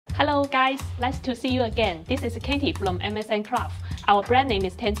Hello guys, nice to see you again. This is Katie from MSN Craft. Our brand name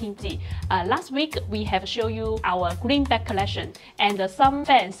is TIANQINGJI. Last week we have shown you our green bag collection, and some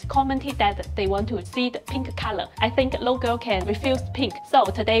fans commented that they want to see the pink color. I think no girl can refuse pink, so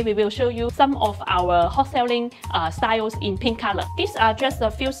today we will show you some of our hot selling styles in pink color. These are just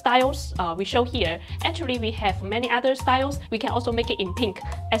a few styles we show here. Actually, we have many other styles. We can also make it in pink.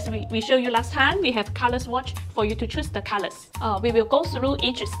 As we showed you last time, we have color swatch for you to choose the colors. We will go through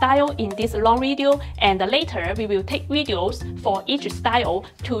each style in this long video, and later we will take videos for each style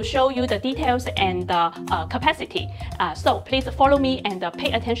to show you the details and the capacity. So please follow me and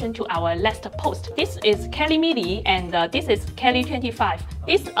pay attention to our last post. This is Kelly Midi and this is Kelly 25.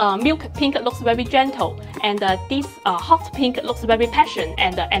 This milk pink looks very gentle, and this hot pink looks very passionate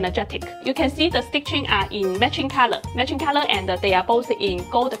and energetic. You can see the stitching are in matching color, and they are both in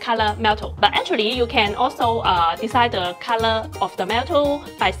gold color metal. But actually, you can also decide the color of the metal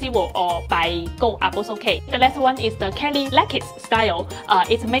by silver or by gold are both okay. The last one is the Kelly Lace style.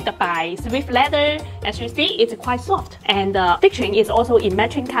 It's made by Swift leather. As you see, it's quite soft, and stitching is also in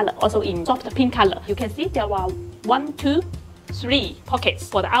matching color, also in soft pink color. You can see there are 1, 2, 3 pockets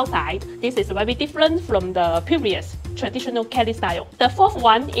for the outside. This is very different from the previous traditional Kelly style. The fourth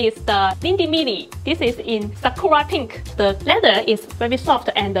one is the Lindy Mini. This is in Sakura pink. The leather is very soft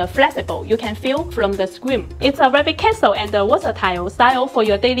and flexible. You can feel from the scrim. It's a very casual and versatile style for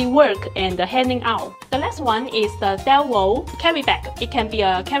your daily work and hanging out. The last one is the Delvo carry bag. It can be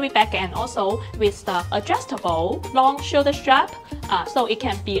a carry bag and also with the adjustable long shoulder strap, so it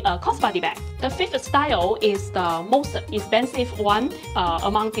can be a crossbody bag. The fifth style is the most expensive one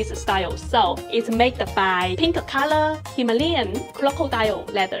among these styles. So it's made by pink color Himalayan crocodile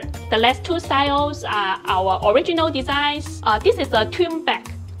leather. The last two styles are our original designs. This is a trim bag,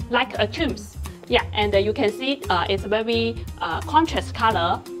 like a trims. Yeah, and you can see it's very contrast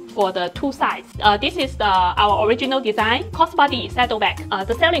color for the two sides. This is our original design, crossbody saddle bag.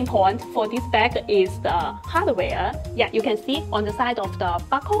 The selling point for this bag is the hardware. Yeah, you can see on the side of the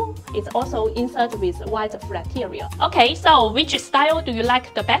buckle, it's also inserted with white material. Okay, so which style do you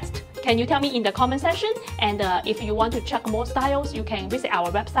like the best? Can you tell me in the comment section? And if you want to check more styles, you can visit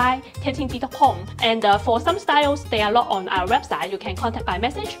our website, tianqingji.com. And for some styles, they are not on our website. You can contact by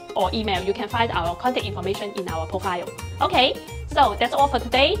message or email. You can find our contact information in our profile. Okay, so that's all for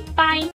today. Bye!